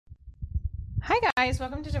Hi, guys.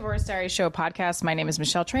 Welcome to Divorce Diaries Show podcast. My name is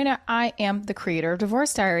Michelle Trina. I am the creator of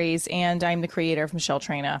Divorce Diaries, and I'm the creator of Michelle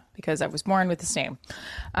Trina because I was born with this name.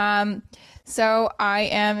 So I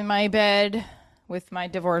am in my bed with my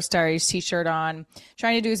Divorce Diaries t-shirt on,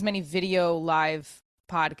 trying to do as many video live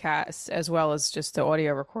podcasts as well as just the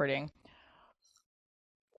audio recording.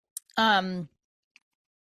 I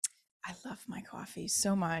love my coffee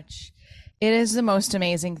so much. It is the most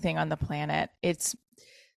amazing thing on the planet. It's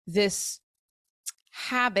this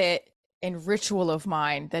habit and ritual of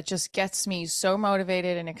mine that just gets me so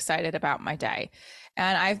motivated and excited about my day.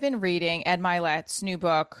 And I've been reading Ed Mylett's new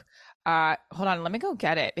book. Hold on, let me go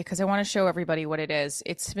get it because I want to show everybody what it is.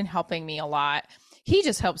 It's been helping me a lot. He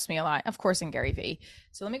just helps me a lot, of course, in Gary Vee.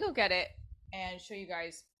 So let me go get it and show you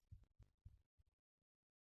guys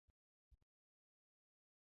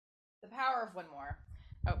the power of one more.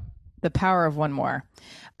 Oh, the power of one more.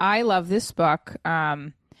 I love this book.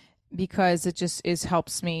 Because it just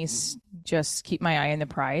helps me just keep my eye on the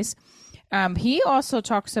prize. He also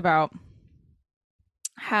talks about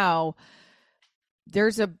how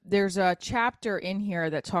there's a chapter in here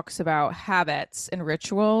that talks about habits and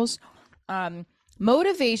rituals.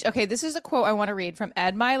 Motivation. Okay, this is a quote I want to read from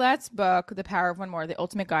Ed Mylett's book, The Power of One More, The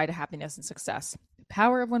Ultimate Guide to Happiness and Success. The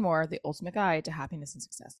Power of One More, The Ultimate Guide to Happiness and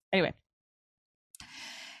Success. Anyway,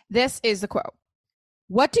 this is the quote.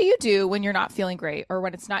 What do you do when you're not feeling great or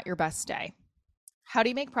when it's not your best day? How do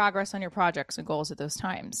you make progress on your projects and goals at those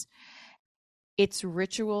times? It's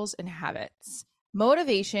rituals and habits.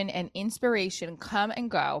 Motivation and inspiration come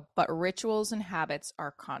and go, but rituals and habits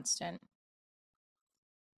are constant.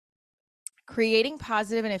 Creating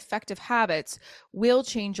positive and effective habits will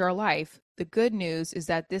change your life. The good news is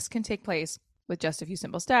that this can take place with just a few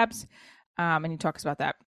simple steps. And he talks about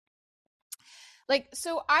that.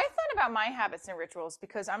 So I thought about my habits and rituals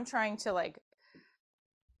because I'm trying to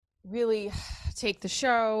really take the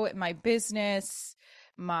show, my business,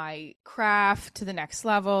 my craft to the next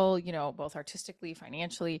level, both artistically,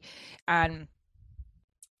 financially, and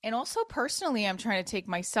also personally. I'm trying to take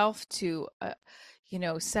myself to,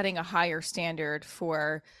 setting a higher standard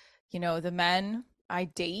for, the men I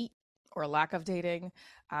date or lack of dating,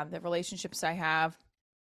 the relationships I have,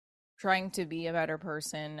 trying to be a better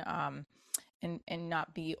person, and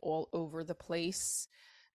not be all over the place,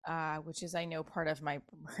 which is, I know, part of my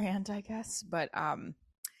brand, I guess. But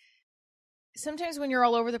sometimes when you're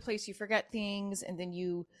all over the place, you forget things, and then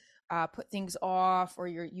you put things off, or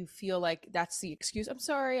you feel like that's the excuse. I'm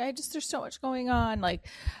sorry, there's so much going on.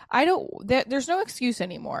 There's no excuse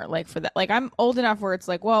anymore, for that. I'm old enough where it's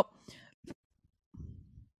like, well,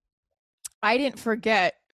 I didn't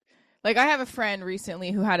forget. I have a friend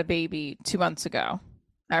recently who had a baby 2 months ago.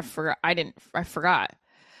 I forgot.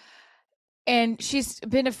 And she's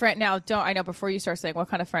been a friend now. I know, before you start saying what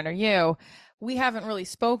kind of friend are you, we haven't really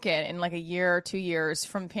spoken in a year or 2 years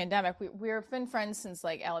from the pandemic. We've been friends since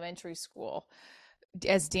elementary school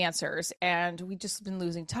as dancers, and we just been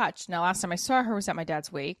losing touch. Now, last time I saw her was at my dad's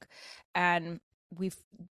wake, and we've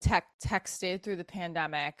texted through the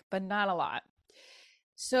pandemic, but not a lot.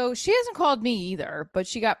 So she hasn't called me either, but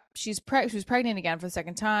she was pregnant again for the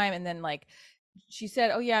second time, and then she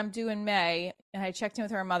said, "Oh yeah, I'm due in May," and I checked in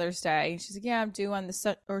with her on Mother's Day. She's like, "Yeah, I'm due on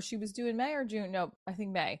or she was due in May or June? No, I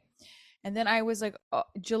think May." And then I was like, oh,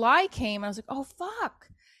 July came, and I was like, "Oh fuck!"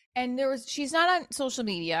 And she's not on social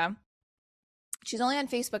media. She's only on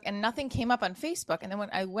Facebook, and nothing came up on Facebook. And then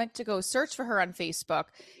when I went to go search for her on Facebook,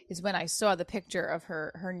 is when I saw the picture of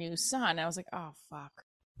her new son. I was like, "Oh fuck!"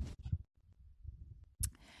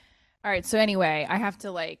 All right, so anyway, I have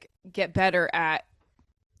to get better at.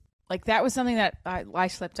 That was something that I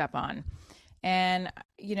slipped up on. And,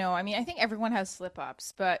 I think everyone has slip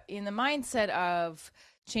ups, but in the mindset of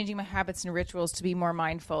changing my habits and rituals to be more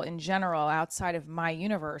mindful in general outside of my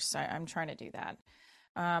universe, I'm trying to do that.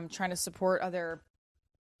 Trying to support other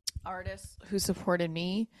artists who supported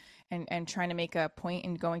me, and trying to make a point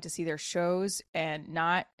in going to see their shows, and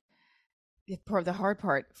not the hard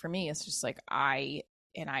part for me is just I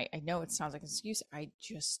know it sounds like an excuse. I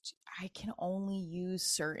can only use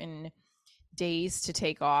certain days to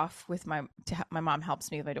take off with my mom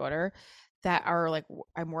helps me with my daughter that are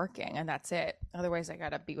I'm working, and that's it. Otherwise I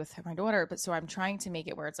gotta be with my daughter. But so I'm trying to make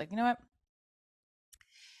it where it's you know what?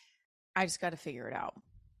 I just gotta figure it out.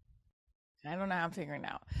 And I don't know how I'm figuring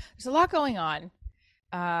it out. There's a lot going on.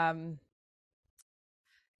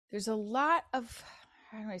 There's a lot of,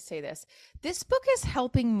 how do I say this? This book is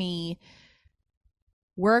helping me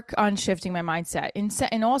work on shifting my mindset.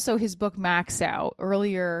 And also his book Max Out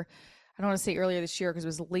earlier, I don't want to say earlier this year because it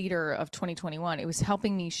was later of 2021. It was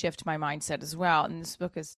helping me shift my mindset as well. And this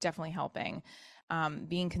book is definitely helping,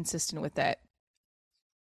 being consistent with it.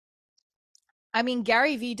 I mean,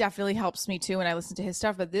 Gary Vee definitely helps me too when I listen to his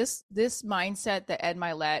stuff, but this mindset that Ed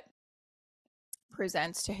Milet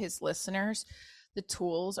presents to his listeners, the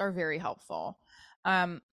tools are very helpful.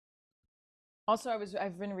 Also,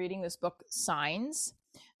 I've been reading this book, Signs.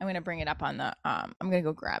 I'm going to bring it up on the I'm going to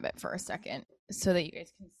go grab it for a second so that you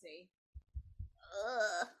guys can see.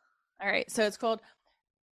 All right, so it's called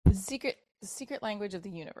The Secret Language of the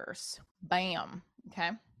Universe. Bam.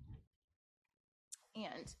 Okay.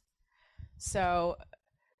 And so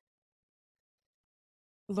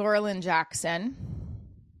Laura Lynn Jackson.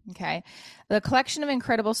 Okay. The collection of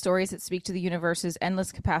incredible stories that speak to the universe's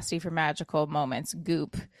endless capacity for magical moments.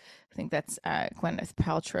 Goop. I think that's Gwyneth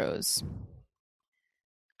Paltrow's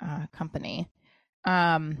company.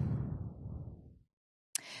 I'm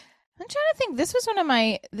trying to think. This was one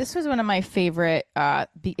of my favorite. I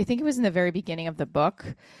think it was in the very beginning of the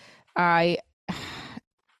book. Okay,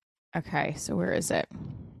 so where is it?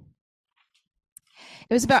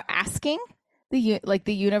 It was about asking the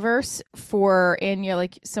universe for, and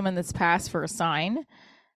like someone that's passed for a sign,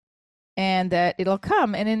 and that it'll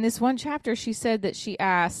come. And in this one chapter, she said that she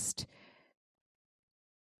asked.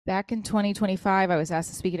 Back in 2025, I was asked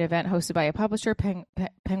to speak at an event hosted by a publisher,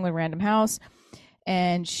 Penguin Random House,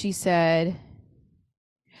 and she said,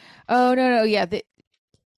 "Oh no, yeah." It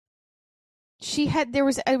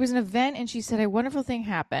was an event, and she said a wonderful thing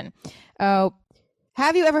happened. Oh,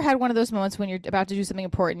 have you ever had one of those moments when you're about to do something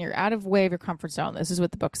important, you're out of way of your comfort zone? This is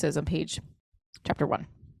what the book says on chapter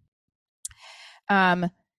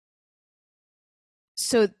 1.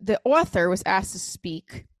 So the author was asked to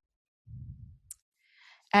speak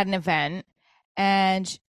at an event,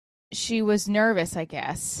 and she was nervous, I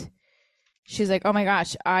guess. She's like, oh my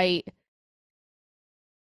gosh,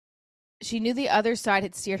 she knew the other side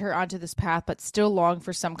had steered her onto this path, but still longed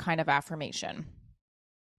for some kind of affirmation.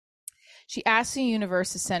 She asked the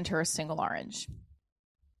universe to send her a single orange.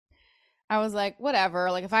 I was like,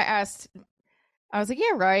 whatever. Like, if I was like,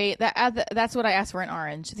 yeah, right. That's what I asked for, an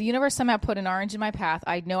orange. The universe somehow put an orange in my path.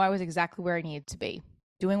 I know I was exactly where I needed to be,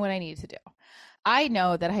 doing what I needed to do. I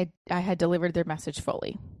know that I had delivered their message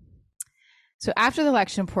fully. So after the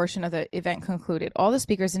election portion of the event concluded, all the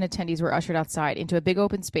speakers and attendees were ushered outside into a big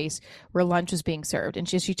open space where lunch was being served. And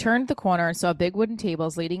she turned the corner and saw big wooden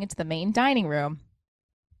tables leading into the main dining room.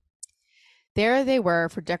 There they were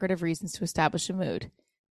for decorative reasons to establish a mood.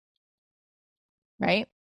 Right?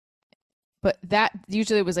 But that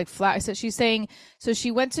usually was like flat. So she's saying, so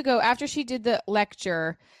she went to go after she did the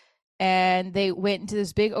lecture, and they went into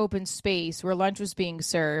this big open space where lunch was being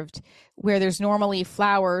served, where there's normally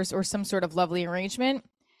flowers or some sort of lovely arrangement.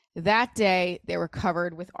 That day, they were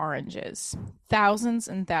covered with oranges, thousands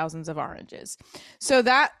and thousands of oranges. So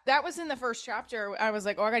that was in the first chapter. I was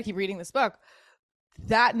like, oh, I got to keep reading this book.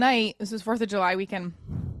 That night, this was 4th of July weekend,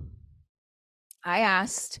 I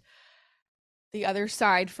asked the other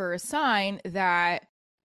side for a sign that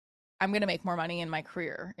I'm going to make more money in my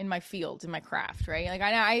career, in my field, in my craft, right? Like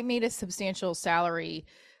I made a substantial salary,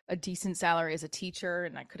 a decent salary as a teacher,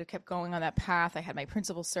 and I could have kept going on that path. I had my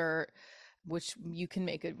principal cert, which you can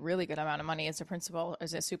make a really good amount of money as a principal,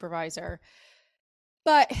 as a supervisor.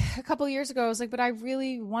 But a couple of years ago, I was like, but I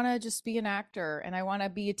really want to just be an actor, and I want to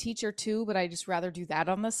be a teacher too, but I just rather do that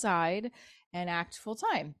on the side and act full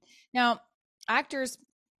time. Now, actors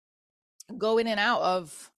go in and out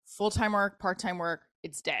of full-time work, part-time work.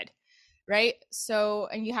 It's dead. Right? So,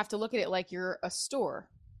 and you have to look at it like you're a store,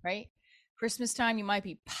 right? Christmas time, you might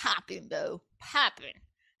be popping though, popping.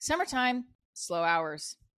 Summertime, slow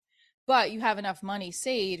hours. But you have enough money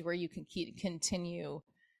saved where you can continue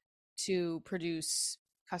to produce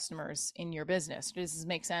customers in your business. Does this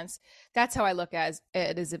make sense? That's how I look at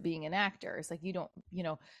it as it being an actor. It's like you don't,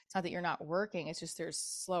 it's not that you're not working. It's just there's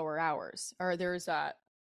slower hours, or there's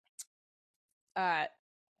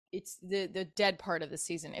it's the dead part of the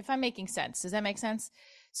season. If I'm making sense, does that make sense?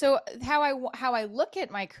 So how I look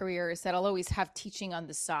at my career is that I'll always have teaching on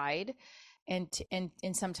the side, and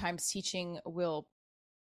sometimes teaching will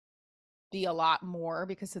be a lot more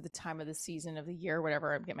because of the time of the season of the year,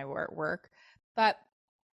 whatever, I get my work. But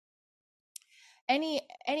any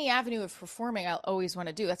avenue of performing, I'll always want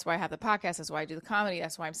to do. That's why I have the podcast. That's why I do the comedy.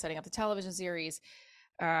 That's why I'm setting up the television series.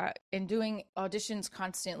 And doing auditions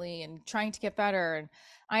constantly and trying to get better. And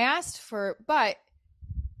I asked for, but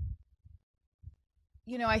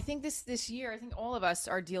I think this year, I think all of us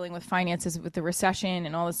are dealing with finances, with the recession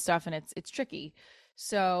and all this stuff, and it's tricky.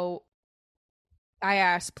 So I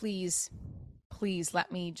asked, please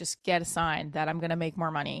let me just get a sign that I'm going to make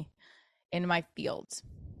more money in my field.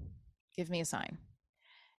 Give me a sign.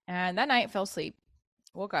 And that night, I fell asleep,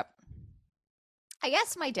 woke up. I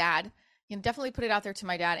asked my dad. definitely put it out there to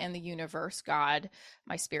my dad and the universe, God,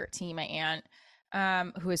 my spirit team, my aunt,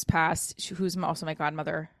 who has passed, who's also my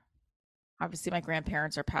godmother. Obviously, my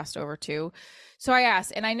grandparents are passed over too. So I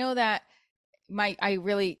asked, and I know that I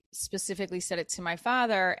really specifically said it to my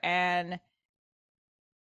father, and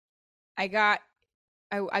I got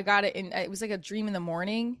it in, it was like a dream in the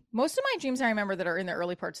morning. Most of my dreams I remember that are in the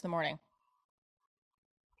early parts of the morning.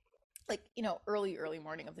 Like, early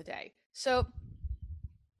morning of the day. So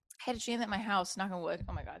I had a dream that my house, knock on wood,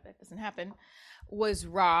 oh my God, that doesn't happen, was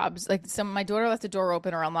robbed. Like my daughter left the door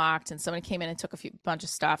open or unlocked, and somebody came in and took bunch of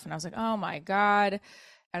stuff. And I was like, oh my God.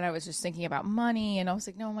 And I was just thinking about money. And I was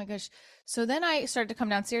like, no, oh my gosh. So then I started to come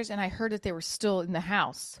downstairs and I heard that they were still in the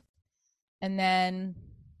house. And then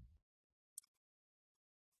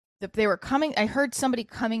they were coming. I heard somebody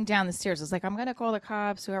coming down the stairs. I was like, I'm going to call the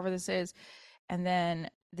cops, whoever this is. And then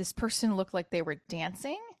this person looked like they were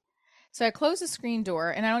dancing. So I closed the screen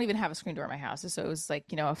door, and I don't even have a screen door in my house. So it was like,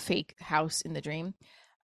 a fake house in the dream.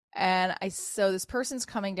 And so this person's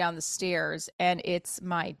coming down the stairs, and it's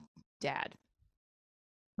my dad.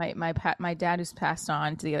 My dad, who's passed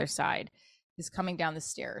on to the other side, is coming down the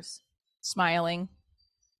stairs, smiling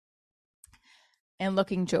and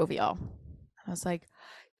looking jovial. I was like,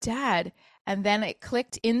 Dad. And then it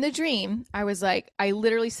clicked in the dream. I was like, I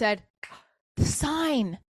literally said, the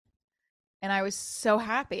sign. And I was so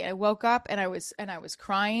happy. I woke up and I was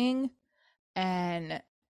crying, and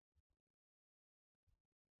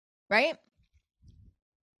right.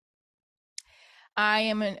 I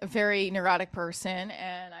am a very neurotic person,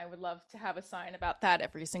 and I would love to have a sign about that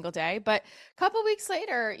every single day. But a couple weeks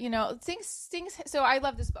later, things. So I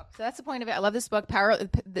love this book. So that's the point of it. I love this book.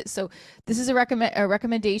 So this is a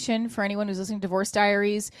recommendation for anyone who's listening to Divorce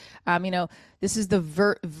Diaries. This is the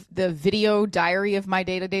video diary of my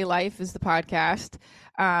day-to-day life is the podcast,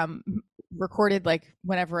 recorded like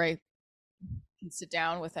whenever I can sit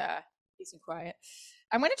down with a peace and quiet.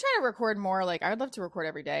 I'm going to try to record more. Like, I would love to record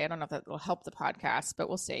every day. I don't know if that will help the podcast, but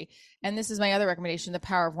we'll see. And this is my other recommendation, The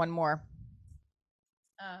Power of One More.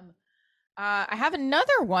 I have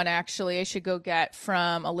another one, actually, I should go get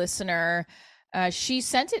from a listener. She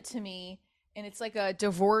sent it to me, and it's like a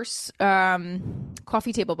divorce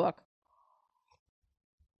coffee table book.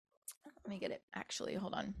 Let me get it, actually.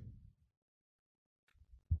 Hold on.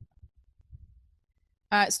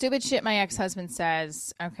 Stupid Shit My Ex-Husband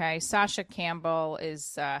Says. Okay, Sasha Campbell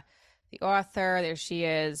is the author. There she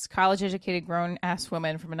is. College-educated grown-ass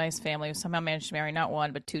woman from a nice family who somehow managed to marry not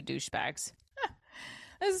one, but two douchebags.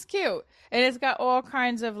 This is cute. And it's got all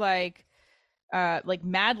kinds of like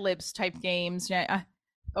Mad Libs type games and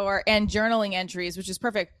journaling entries, which is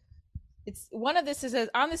perfect. It's one of this is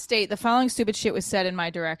on this date, the following stupid shit was said in my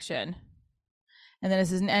direction. And then it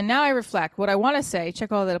says, and now I reflect what I want to say,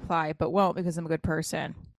 check all that apply, but won't because I'm a good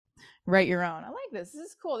person. Write your own. I like this. This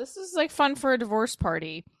is cool. This is like fun for a divorce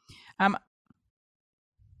party.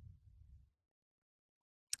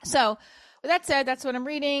 So with that said, that's what I'm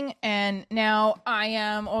reading. And now I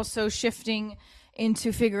am also shifting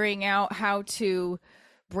into figuring out how to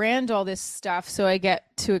brand all this stuff so I get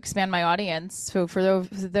to expand my audience. So for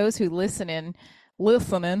those who listening,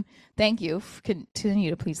 thank you.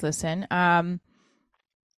 Continue to please listen.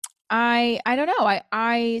 I don't know.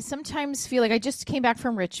 I sometimes feel like I just came back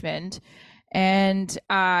from Richmond and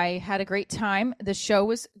I had a great time. The show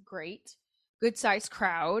was great. Good sized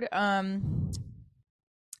crowd.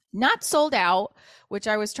 Not sold out, which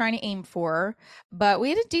I was trying to aim for, but we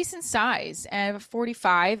had a decent size and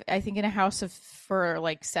 45, I think in a house for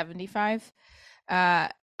like 75.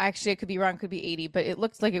 Actually, I could be wrong, could be 80, but it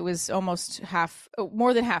looked like it was almost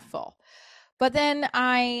more than half full. But then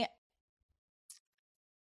I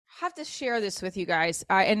have to share this with you guys.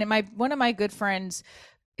 One of my good friends,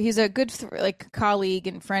 he's a good colleague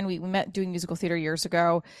and friend. We met doing musical theater years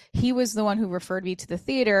ago. He was the one who referred me to the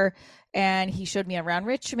theater, and he showed me around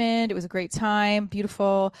Richmond. It was a great time,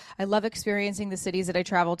 beautiful. I love experiencing the cities that I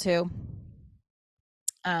travel to.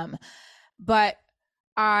 But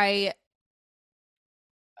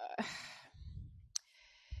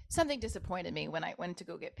something disappointed me when I went to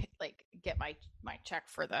go get my check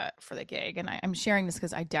for the gig, and I'm sharing this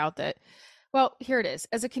because I doubt that. Well, here it is.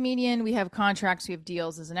 As a comedian, we have contracts, we have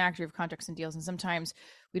deals. As an actor, we have contracts and deals, and sometimes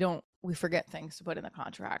we forget things to put in the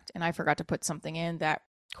contract. And I forgot to put something in that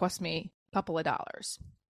cost me a couple of dollars,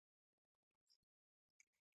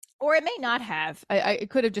 or it may not have. It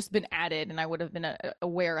could have just been added, and I would have been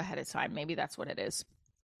aware ahead of time. Maybe that's what it is.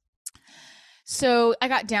 So I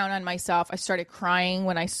got down on myself. I started crying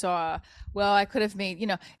when I saw, I could have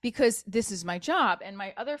made, because this is my job. And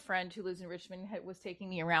my other friend who lives in Richmond was taking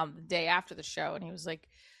me around the day after the show. And he was like,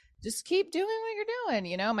 just keep doing what you're doing.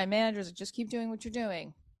 You know, my managers are just keep doing what you're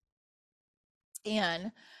doing.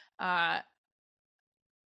 And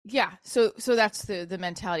yeah, so that's the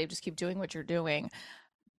mentality of just keep doing what you're doing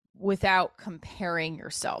without comparing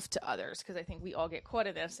yourself to others, because I think we all get caught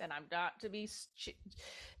in this. And I'm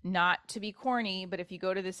not to be corny, but if you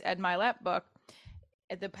go to this Ed Mylett book,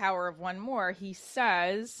 The Power of One More, he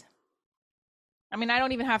says, I mean, I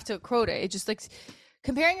don't even have to quote it. It's just like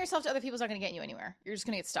comparing yourself to other people is not going to get you anywhere. You're just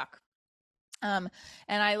going to get stuck. And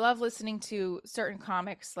I love listening to certain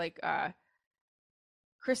comics, like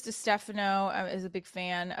Chris DiStefano is a big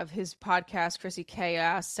fan of his podcast, Chrissy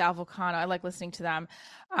Chaos, Sal Vulcano. I like listening to them.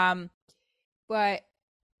 But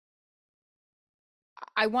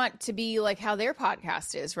I want to be like how their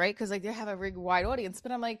podcast is, right? Because like they have a big wide audience,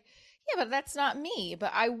 but I'm like, yeah, but that's not me.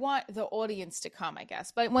 But I want the audience to come, I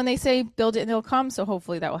guess. But when they say build it and they'll come, so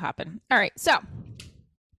hopefully that will happen. All right. So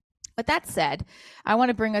with that said, I want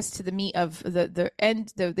to bring us to the meat of the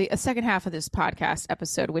second half of this podcast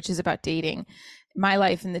episode, which is about dating, my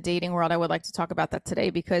life in the dating world. I would like to talk about that today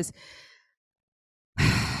because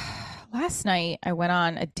last night I went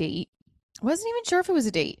on a date. I wasn't even sure if it was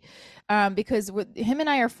a date because him and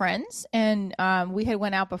I are friends, and we had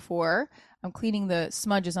went out before. I'm cleaning the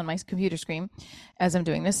smudges on my computer screen as I'm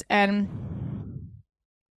doing this, and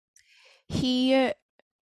we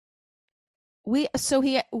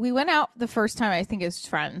went out the first time, I think, as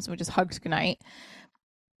friends. We just hugged goodnight.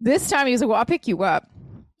 This time he was like, well, I'll pick you up.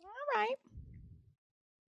 All right.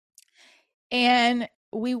 And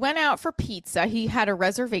we went out for pizza. He had a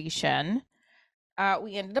reservation.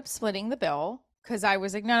 We ended up splitting the bill because I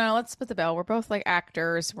was like, no, let's split the bill. We're both like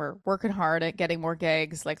actors. We're working hard at getting more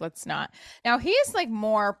gigs. Like, let's not. Now, he's like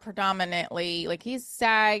more predominantly, like he's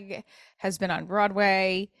SAG, has been on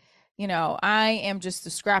Broadway. You know, I am just a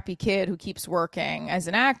scrappy kid who keeps working as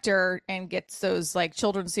an actor and gets those like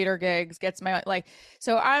children's theater gigs, gets my like,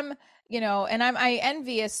 so I'm, you know, and I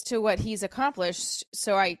envious to what he's accomplished.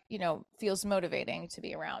 So I, you know, feels motivating to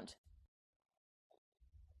be around.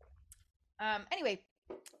 Anyway,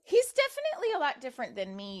 he's definitely a lot different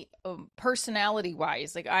than me, personality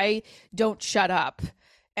wise. Like I don't shut up,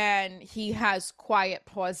 and he has quiet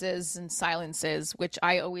pauses and silences, which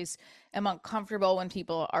I always am uncomfortable when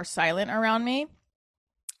people are silent around me.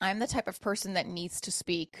 I'm the type of person that needs to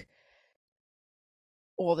speak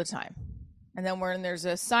all the time. And then when there's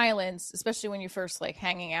a silence, especially when you're first like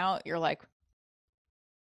hanging out, you're like,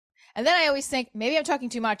 and then I always think maybe I'm talking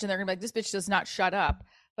too much and they're gonna be like, this bitch does not shut up.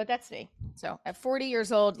 But that's me. So at 40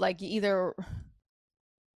 years old, like you either,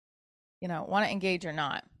 you know, want to engage or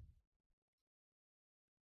not.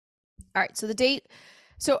 All right. So the date.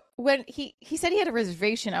 So when he said he had a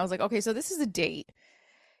reservation, I was like, okay, so this is a date.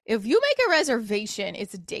 If you make a reservation,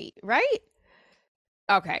 it's a date, right?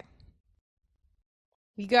 Okay.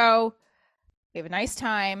 We go, we have a nice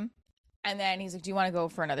time. And then he's like, do you want to go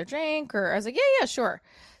for another drink? Or I was like, yeah, sure.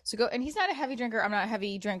 So go. And he's not a heavy drinker. I'm not a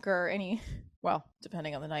heavy drinker. Well,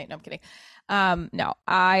 depending on the night. No, I'm kidding. No,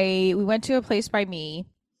 we went to a place by me.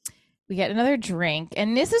 We get another drink.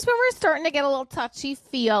 And this is when we're starting to get a little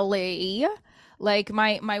touchy-feely. Like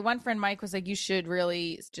my one friend, Mike, was like, you should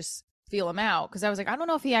really just feel him out. Because I was like, I don't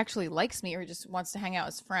know if he actually likes me or he just wants to hang out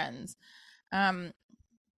as friends. And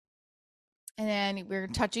then we're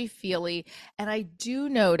touchy-feely. And I do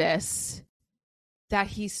notice that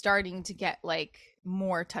he's starting to get like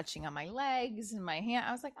more touching on my legs and my hand.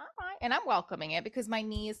 I was like, all right. And I'm welcoming it because my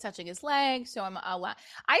knee is touching his leg. So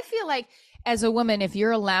I feel like as a woman, if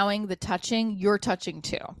you're allowing the touching, you're touching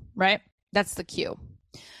too, right? That's the cue.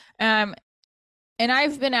 And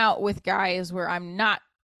I've been out with guys where I'm not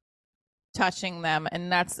touching them,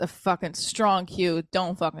 and that's a fucking strong cue.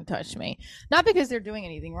 Don't fucking touch me. Not because they're doing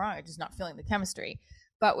anything wrong. I'm just not feeling the chemistry.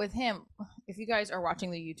 But with him, if you guys are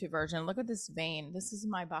watching the YouTube version, look at this vein. This is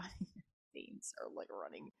my body. Veins are like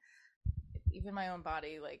running. Even my own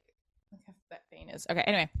body, like how that vein is. Okay,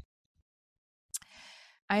 anyway.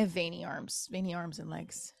 I have veiny arms and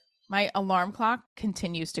legs. My alarm clock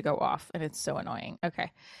continues to go off, and it's so annoying.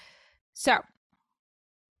 Okay. So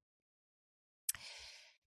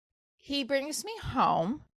he brings me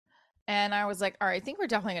home, and I was like, all right, I think we're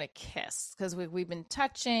definitely going to kiss because we've been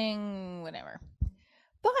touching, whatever.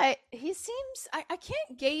 But he seems, I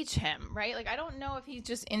can't gauge him, right? Like, I don't know if he's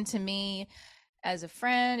just into me as a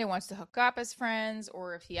friend and wants to hook up as friends,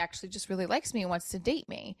 or if he actually just really likes me and wants to date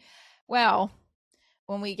me. Well,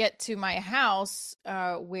 when we get to my house,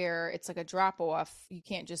 where it's like a drop off, he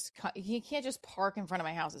can't just park in front of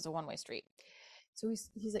my house. It's a one-way street. So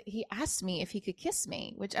he's like, he asked me if he could kiss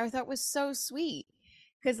me, which I thought was so sweet.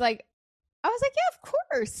 Cause like, I was like, yeah, of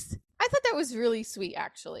course. I thought that was really sweet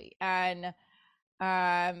actually. And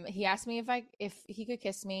He asked me if he could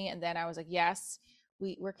kiss me, and then I was like, yes.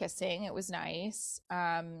 We were kissing. It was nice.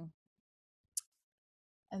 And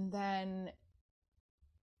then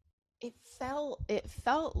it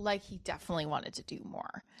felt like he definitely wanted to do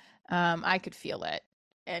more. I could feel it.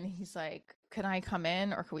 And he's like, "Can I come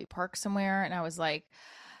in, or can we park somewhere?" And I was like,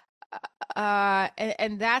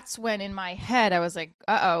 and that's when in my head I was like,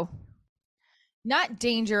 "Uh-oh." Not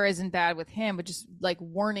danger isn't bad with him, but just like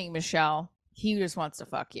warning Michelle, he just wants to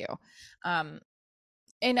fuck you. Um,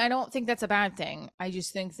 and I don't think that's a bad thing. I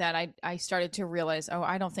just think that I started to realize, oh,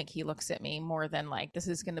 I don't think he looks at me more than like this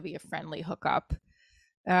is going to be a friendly hookup,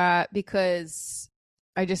 because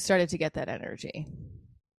I just started to get that energy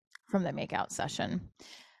from the makeout session.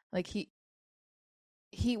 Like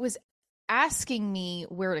he was asking me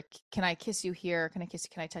where to, can I kiss you here? Can I kiss you?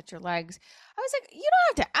 Can I touch your legs? I was like, you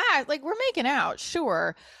don't have to ask. Like, we're making out,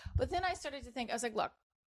 sure. But then I started to think, I was like, look,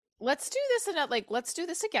 let's do this and like let's do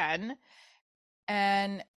this again.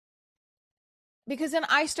 And because then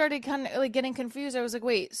I started kind of like getting confused. I was like,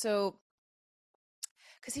 wait, so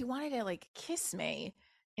because he wanted to like kiss me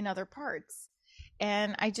in other parts.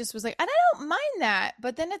 And I just was like, and I don't mind that.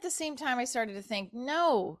 But then at the same time, I started to think,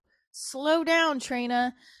 no, slow down,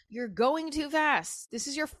 Trina. You're going too fast. This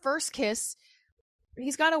is your first kiss.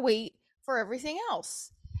 He's got to wait for everything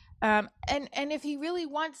else. And if he really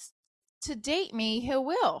wants to date me, he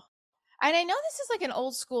will. And I know this is like an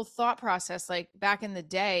old school thought process, like back in the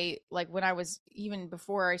day, like when I was even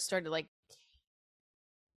before I started like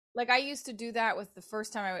I used to do that with the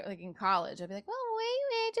first time I like in college. I'd be like,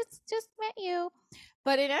 "Oh, wait, just met you."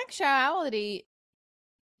 But in actuality,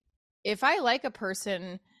 if I like a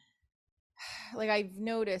person, like I've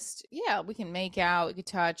noticed, yeah, we can make out, we could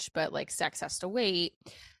touch, but like sex has to wait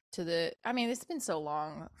to the I mean, it's been so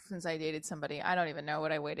long since I dated somebody. I don't even know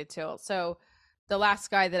what I waited till. So the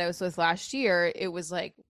last guy that I was with last year, it was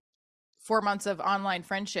like 4 months of online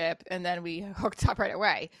friendship and then we hooked up right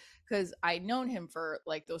away because I'd known him for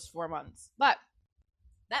like those 4 months. But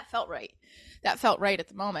that felt right. That felt right at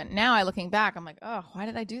the moment. Now I looking back, I'm like, oh, why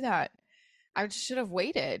did I do that? I should have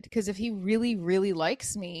waited because if he really, really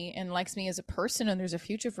likes me and likes me as a person and there's a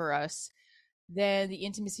future for us, then the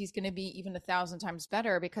intimacy is going to be even 1,000 times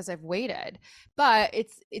better because I've waited. But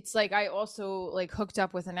it's like I also like hooked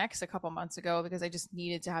up with an ex a couple months ago because I just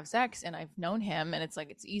needed to have sex and I've known him and it's like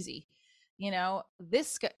it's easy.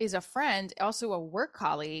 This is a friend, also a work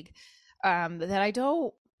colleague, that I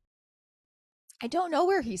don't know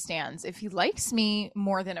where he stands. If he likes me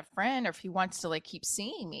more than a friend or if he wants to like keep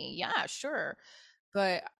seeing me, yeah, sure.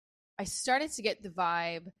 But I started to get the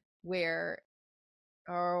vibe where,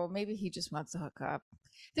 oh, maybe he just wants to hook up.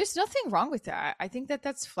 There's nothing wrong with that. I think that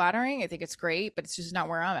that's flattering. I think it's great, but it's just not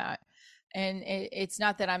where I'm at. And it's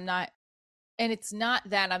not that I'm not, and it's not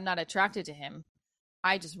that I'm not attracted to him.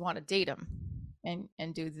 I just want to date him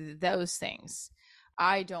and do those things.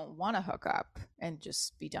 I don't want to hook up and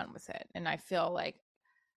just be done with it. And I feel like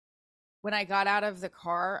when I got out of the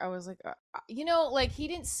car, I was like, like he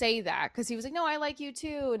didn't say that because he was like, no, I like you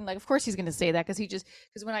too, and like, of course he's gonna say that because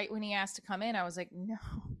when he asked to come in, I was like, no,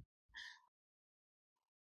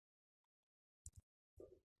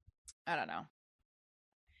 I don't know.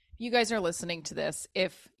 You guys are listening to this.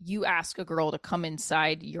 If you ask a girl to come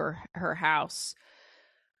inside her house,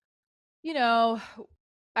 you know,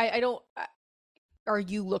 I don't. Are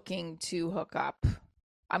you looking to hook up?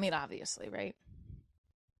 I mean, obviously, right?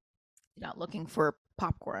 You're not looking for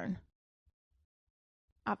popcorn,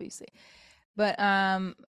 obviously. But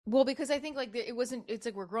well, because I think like it wasn't. It's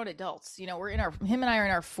like we're grown adults. We're in our him and I are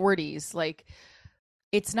in our 40s. Like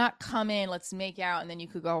it's not come in, let's make out, and then you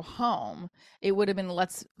could go home. It would have been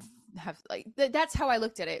let's have like that's how I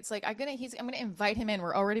looked at it. It's like I'm gonna invite him in.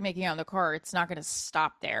 We're already making out in the car. It's not gonna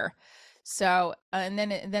stop there. So and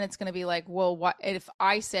then it's gonna be like, well, what if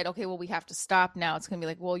I said, okay, well we have to stop now? It's gonna be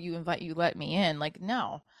like, well, you let me in. Like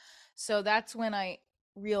no. So that's when I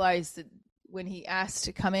realized that when he asked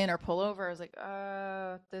to come in or pull over, I was like,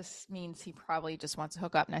 this means he probably just wants to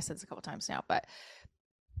hook up. And I said this a couple times now, but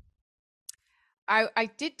I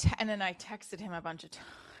did, and then I texted him a bunch of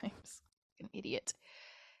times, an idiot,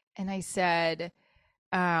 and I said,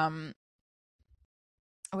 um,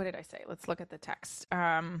 what did I say? Let's look at the text.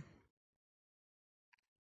 Thank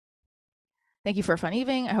you for a fun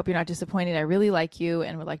evening. I hope you're not disappointed. I really like you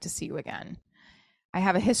and would like to see you again. I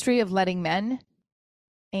have a history of letting men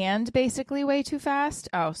and basically way too fast.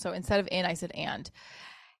 Oh, so instead of in, I said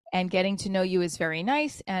and getting to know you is very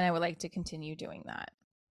nice, and I would like to continue doing that.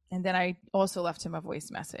 And then I also left him a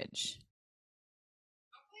voice message.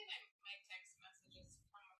 Hopefully my text messages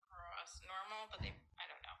come across normal, but I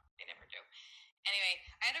don't know. They never do. Anyway,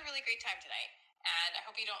 I had a really great time tonight. And I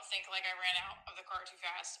hope you don't think like I ran out of the car too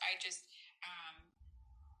fast. I just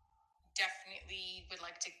definitely would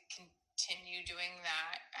like to continue doing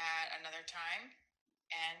that at another time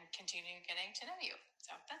and continue getting to know you.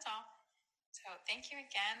 So that's all. So thank you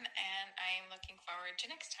again, and I am looking forward to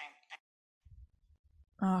next time.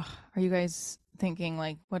 Are you guys thinking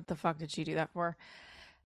like, what the fuck did she do that for?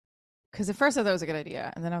 Because at first I thought it was a good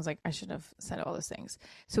idea, and then I was like, I should have said all those things.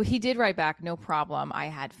 So he did write back, no problem. I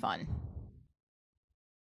had fun.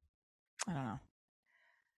 I don't know.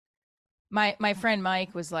 My friend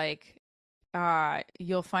Mike was like,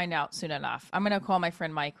 you'll find out soon enough. I'm gonna call my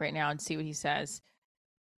friend Mike right now and see what he says.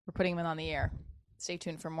 We're putting him on the air. Stay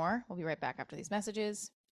tuned for more. We'll be right back after these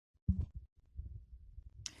messages.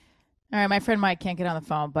 All right, my friend Mike can't get on the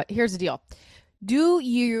phone, but here's the deal. Do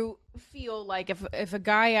you feel like if a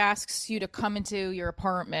guy asks you to come into your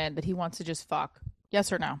apartment that he wants to just fuck?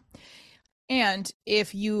 Yes or no? And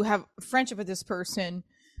if you have friendship with this person,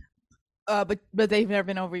 but they've never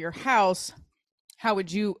been over your house, how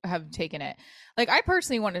would you have taken it? Like, I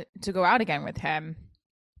personally wanted to go out again with him,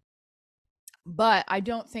 but I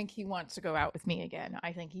don't think he wants to go out with me again.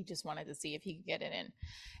 I think he just wanted to see if he could get it in.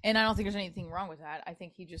 And I don't think there's anything wrong with that. I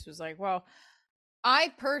think he just was like, well,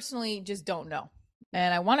 I personally just don't know.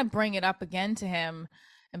 And I want to bring it up again to him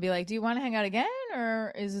and be like, do you want to hang out again?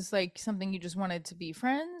 Or is this like something you just wanted to be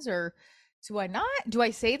friends? Or do I not? Do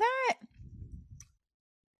I say that?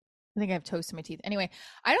 I think I have toast in my teeth. Anyway,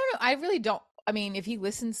 I don't know. I really don't. I mean, if he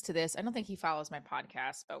listens to this, I don't think he follows my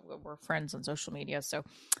podcast, but we're friends on social media. So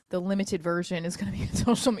the limited version is going to be a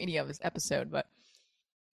social media of this episode. But,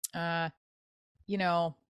 you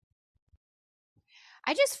know,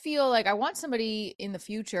 I just feel like I want somebody in the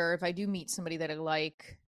future, if I do meet somebody that I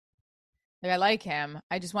like him,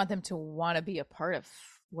 I just want them to want to be a part of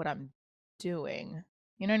what I'm doing.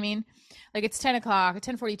 You know what I mean? Like, it's 10 o'clock,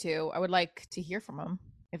 10:42. I would like to hear from him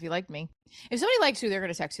if you liked me. If somebody likes you, they're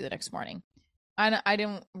going to text you the next morning. I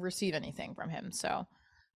didn't receive anything from him, so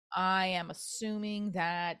I am assuming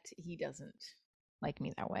that he doesn't like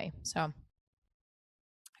me that way. So I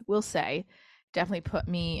will say, definitely put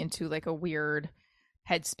me into like a weird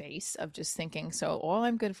headspace of just thinking, so all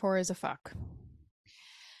I'm good for is a fuck.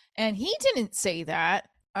 And he didn't say that.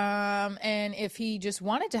 And if he just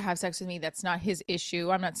wanted to have sex with me, that's not his issue.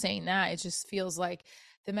 I'm not saying that. It just feels like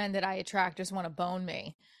the men that I attract just want to bone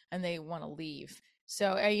me and they want to leave.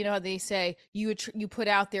 So, you know, they say you put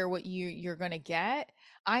out there what you're going to get.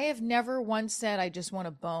 I have never once said I just want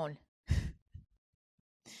to bone.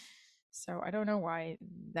 So I don't know why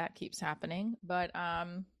that keeps happening, but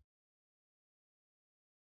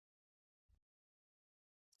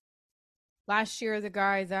last year the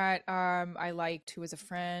guy that I liked, who was a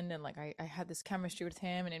friend, and like I had this chemistry with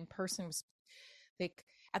him, and in person was like,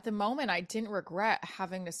 at the moment I didn't regret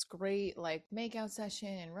having this great like makeout session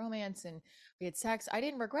and romance, and we had sex. I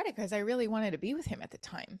didn't regret it because I really wanted to be with him at the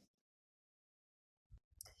time.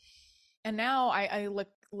 And now I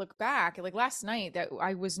look back, like last night, that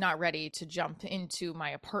I was not ready to jump into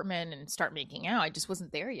my apartment and start making out. I just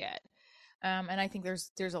wasn't there yet. And I think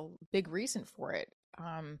there's a big reason for it.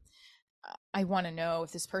 I want to know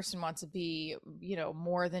if this person wants to be, you know,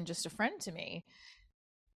 more than just a friend to me,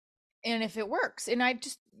 and if it works. And I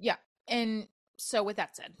just, yeah. And so, with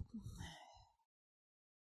that said,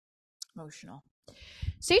 emotional.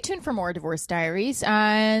 Stay tuned for more Divorce Diaries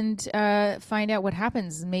and find out what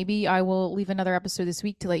happens. Maybe I will leave another episode this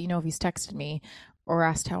week to let you know if he's texted me or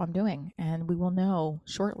asked how I'm doing. And we will know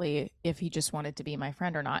shortly if he just wanted to be my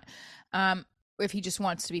friend or not. If he just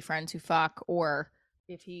wants to be friends who fuck, or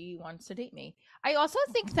if he wants to date me. I also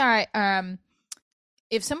think that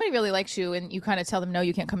if somebody really likes you and you kind of tell them, no,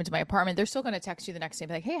 you can't come into my apartment, they're still going to text you the next day and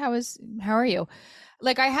be like, hey, how are you?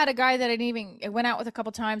 Like, I had a guy that I went out with a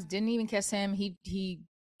couple times, didn't even kiss him. He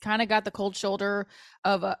kind of got the cold shoulder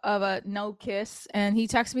of a no kiss, and he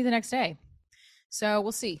texted me the next day. So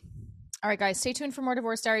we'll see. All right, guys, stay tuned for more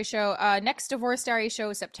Divorce Diary show. Next Divorce Diary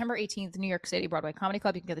show is September 18th, New York City Broadway Comedy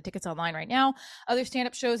Club. You can get the tickets online right now. Other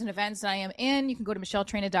stand-up shows and events that I am in, you can go to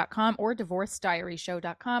michelletrina.com or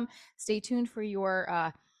divorcediaryshow.com. Stay tuned for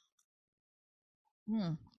your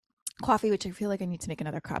coffee, which I feel like I need to make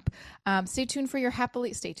another cup. Stay tuned for your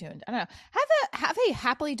stay tuned. I don't know. Have a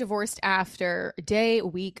happily divorced after day,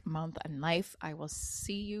 week, month, and life. I will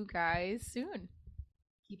see you guys soon.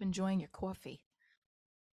 Keep enjoying your coffee.